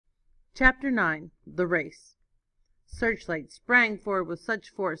Chapter 9. The Race. Searchlight sprang forward with such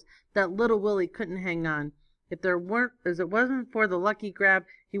force that little Willie couldn't hang on. If it wasn't for the lucky grab,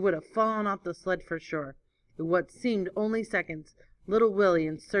 he would have fallen off the sled for sure. In what seemed only seconds, little Willie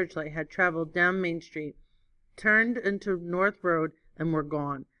and Searchlight had traveled down Main Street, turned into North Road, and were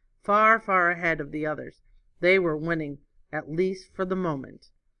gone, far, far ahead of the others. They were winning, at least for the moment.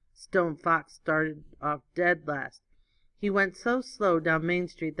 Stone Fox started off dead last. He went so slow down Main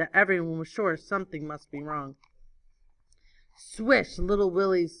Street that everyone was sure something must be wrong. Swish! Little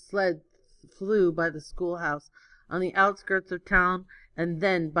Willie's sled flew by the schoolhouse on the outskirts of town and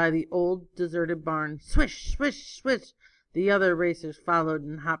then by the old deserted barn. Swish! Swish! Swish! The other racers followed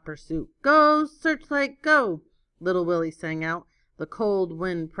in hot pursuit. "Go, Searchlight, go!" Little Willie sang out. The cold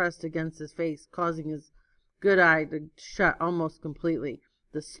wind pressed against his face, causing his good eye to shut almost completely.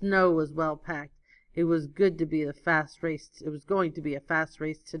 The snow was well packed. It was going to be a fast race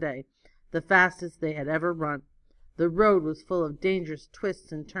today, the fastest they had ever run. The road was full of dangerous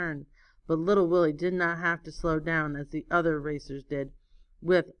twists and turns, but little Willie did not have to slow down as the other racers did.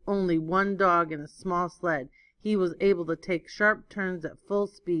 With only one dog and a small sled, he was able to take sharp turns at full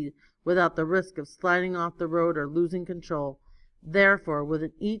speed without the risk of sliding off the road or losing control. Therefore,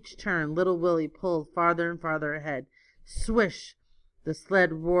 with each turn, little Willie pulled farther and farther ahead. Swish! The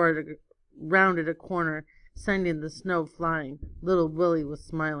sled rounded a corner, sending the snow flying. Little Willie was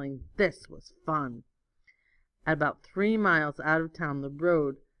smiling. This was fun. At about 3 miles out of town, the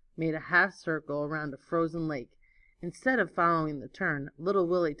road made a half circle around a frozen lake. Instead of following the turn, little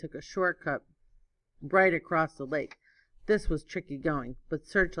Willie took a shortcut right across the lake. This was tricky going, but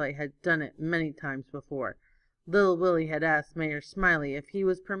Searchlight had done it many times before. Little Willie had asked Mayor Smiley if he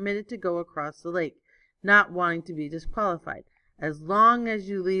was permitted to go across the lake, not wanting to be disqualified. "As long as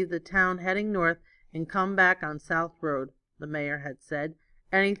you leave the town heading north and come back on South Road," the mayor had said,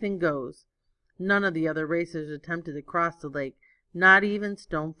 "anything goes." None of the other racers attempted to cross the lake, not even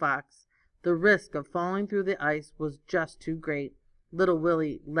Stone Fox. The risk of falling through the ice was just too great. Little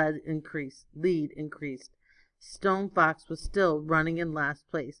Willie's lead increased. Stone Fox was still running in last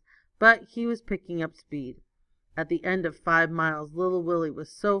place, but he was picking up speed. At the end of 5 miles, little Willie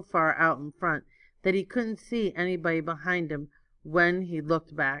was so far out in front that he couldn't see anybody behind him when he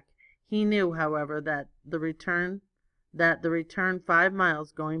looked back. He knew, however, that the return 5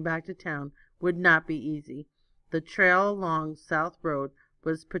 miles going back to town would not be easy. The trail along South Road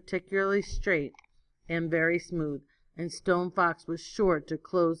was particularly straight and very smooth, and Stone Fox was sure to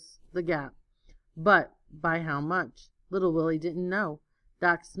close the gap. But by how much? Little Willie didn't know.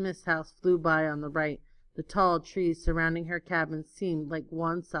 Doc Smith's house flew by on the right. The tall trees surrounding her cabin seemed like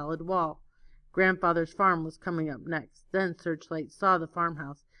one solid wall. Grandfather's farm was coming up next. Then Searchlight saw the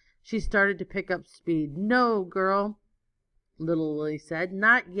farmhouse. She started to pick up speed. "No, girl," little Willie said.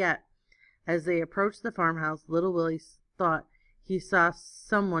 "Not yet." As they approached the farmhouse, little Willie thought he saw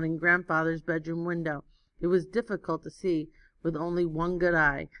someone in Grandfather's bedroom window. It was difficult to see with only one good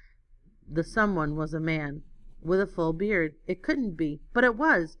eye. The someone was a man with a full beard. It couldn't be, but it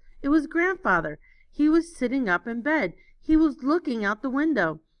was. It was Grandfather. He was sitting up in bed. He was looking out the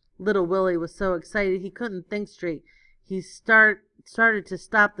window. Little Willie was so excited he couldn't think straight. He started to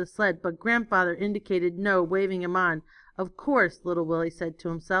stop the sled, but Grandfather indicated no, waving him on. "Of course," little Willie said to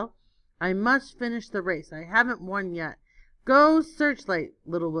himself. "I must finish the race. I haven't won yet." "Go, Searchlight!"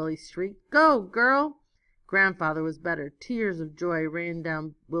 little Willie shrieked. "Go, girl!" Grandfather was better. Tears of joy ran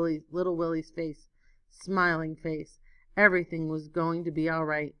down little Willie's smiling face. Everything was going to be all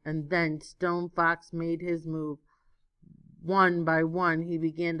right. And then Stone Fox made his move. One by one he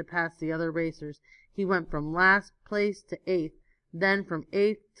began to pass the other racers. He went from last place to 8th, then from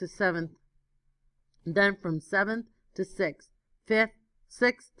 8th to 7th, then from 7th to 6th, 5th,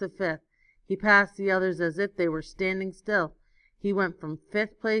 6th to 5th. He passed the others as if they were standing still. He went from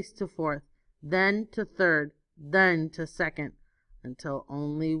 5th place to 4th, then to 3rd, then to 2nd, until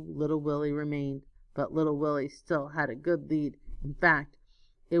only little Willie remained. But little Willie still had a good lead. In fact,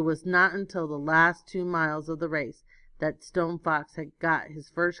 it was not until the last 2 miles of the race that Stone Fox had got his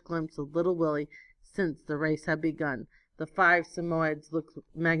first glimpse of little Willie since the race had begun. The 5 Samoyeds looked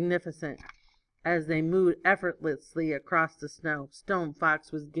magnificent as they moved effortlessly across the snow. Stone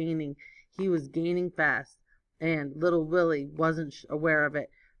Fox was gaining. He was gaining fast, and little Willie wasn't aware of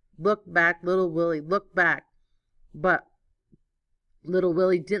it. "Look back, little Willie, look back." But little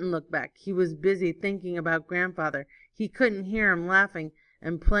Willie didn't look back. He was busy thinking about Grandfather. He could hear him laughing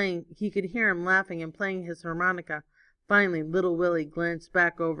and playing his harmonica. Finally, little Willie glanced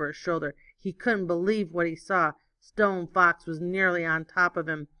back over his shoulder. He couldn't believe what he saw. Stone Fox was nearly on top of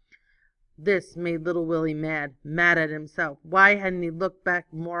him. This made little Willie mad at himself. Why hadn't he looked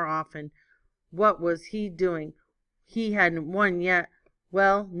back more often? What was he doing? He hadn't won yet.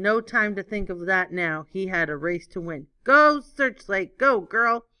 Well, no time to think of that now. He had a race to win. Go, Searchlight, go,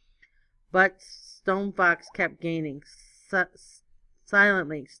 girl! But Stone Fox kept gaining,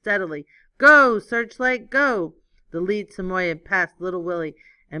 silently, steadily. Go, Searchlight, go! The lead Samoyed passed little Willie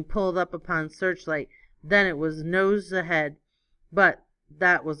and pulled up upon Searchlight. Then it was nose ahead. But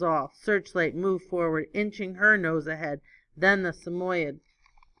that was all. Searchlight moved forward, inching her nose ahead. Then the Samoyed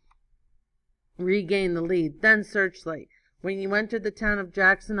regained the lead. Then Searchlight. When you entered the town of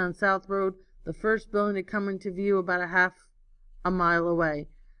Jackson on South Road, the first building to come into view about half a mile away.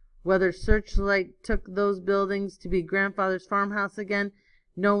 Whether Searchlight took those buildings to be Grandfather's farmhouse again,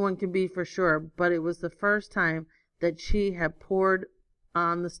 no one can be for sure, but it was the first time that she had poured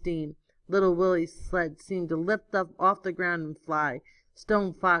on the steam. Little Willie's sled seemed to lift up off the ground and fly.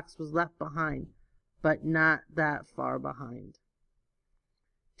 Stone Fox was left behind, but not that far behind.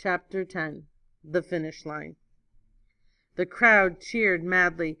 Chapter 10. The Finish Line. The crowd cheered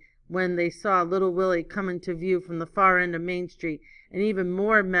madly when they saw little Willie come into view from the far end of Main Street, and even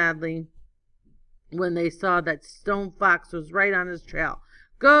more madly when they saw that Stone Fox was right on his trail.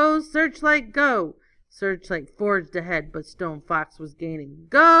 Go, Searchlight, go! Searchlight forged ahead, but Stone Fox was gaining.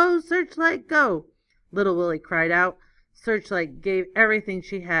 Go, Searchlight, go! Little Willie cried out. Searchlight gave everything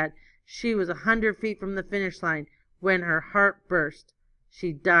she had. She was 100 feet from the finish line when her heart burst.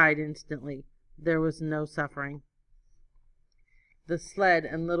 She died instantly. There was no suffering. The sled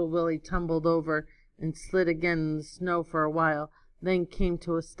and little Willie tumbled over and slid again in the snow for a while, then came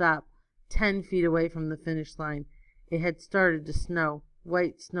to a stop, 10 feet away from the finish line. It had started to snow.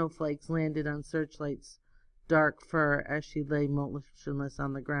 White snowflakes landed on Searchlight's dark fur as she lay motionless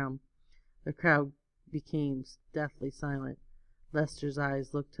on the ground. The crowd became deathly silent. Lester's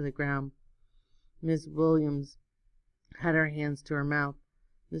eyes looked to the ground. Miss Williams had her hands to her mouth.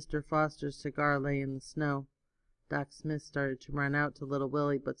 Mr. Foster's cigar lay in the snow. Doc Smith started to run out to little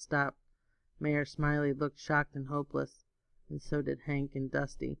Willie, but stopped. Mayor Smiley looked shocked and hopeless, and so did Hank and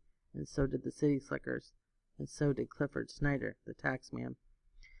Dusty, and so did the city slickers, and so did Clifford Snyder, the taxman.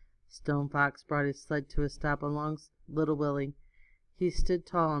 Stone Fox brought his sled to a stop along little Willie. He stood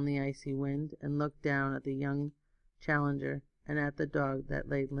tall in the icy wind and looked down at the young challenger and at the dog that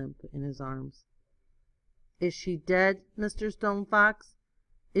lay limp in his arms. Is she dead, Mr. Stone Fox?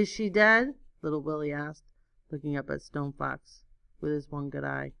 Is she dead? Little Willie asked, looking up at Stone Fox with his one good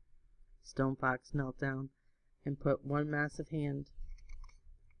eye. Stone Fox knelt down and put one massive hand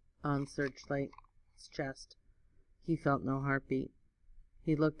on Searchlight's chest. He felt no heartbeat.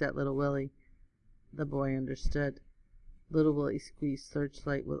 He looked at little Willie. The boy understood. Little Willie squeezed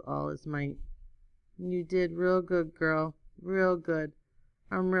Searchlight with all his might. You did real good, girl. Real good.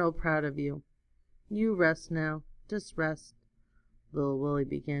 I'm real proud of you. You rest now. Just rest. Little Willie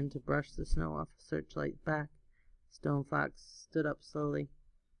began to brush the snow off Searchlight's back. Stone Fox stood up slowly.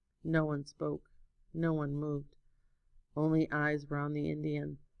 No one spoke. No one moved. Only eyes were on the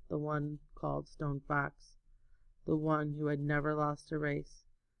Indian, the one called Stone Fox, the one who had never lost a race,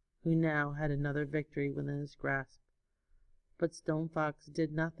 who now had another victory within his grasp. But Stone Fox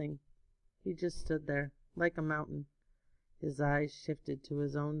did nothing. He just stood there, like a mountain. His eyes shifted to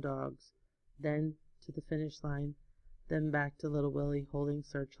his own dogs, then to the finish line, then back to little Willie holding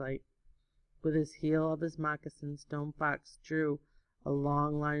Searchlight. With his heel of his moccasin, Stone Fox drew a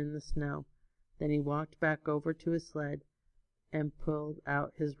long line in the snow. Then he walked back over to his sled and pulled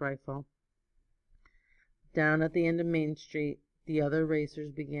out his rifle. Down at the end of Main Street, the other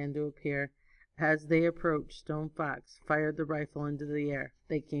racers began to appear. As they approached, Stone Fox fired the rifle into the air.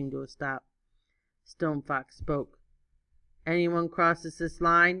 They came to a stop. Stone Fox spoke. Anyone crosses this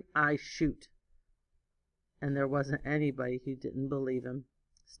line, I shoot. And there wasn't anybody who didn't believe him.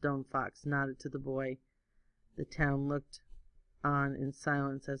 Stone Fox nodded to the boy. The town looked on in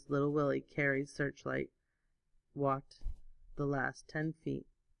silence as little Willie carried Searchlight, walked the last 10 feet,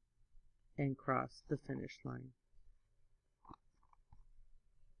 and crossed the finish line.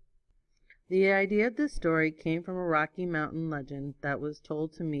 The idea of this story came from a Rocky Mountain legend that was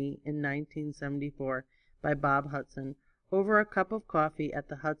told to me in 1974 by Bob Hudson over a cup of coffee at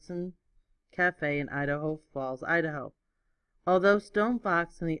the Hudson Cafe in Idaho Falls, Idaho. Although Stone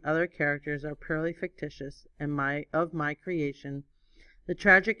Fox and the other characters are purely fictitious and of my creation, the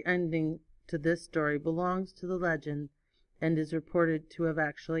tragic ending to this story belongs to the legend and is reported to have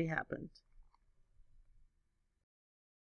actually happened.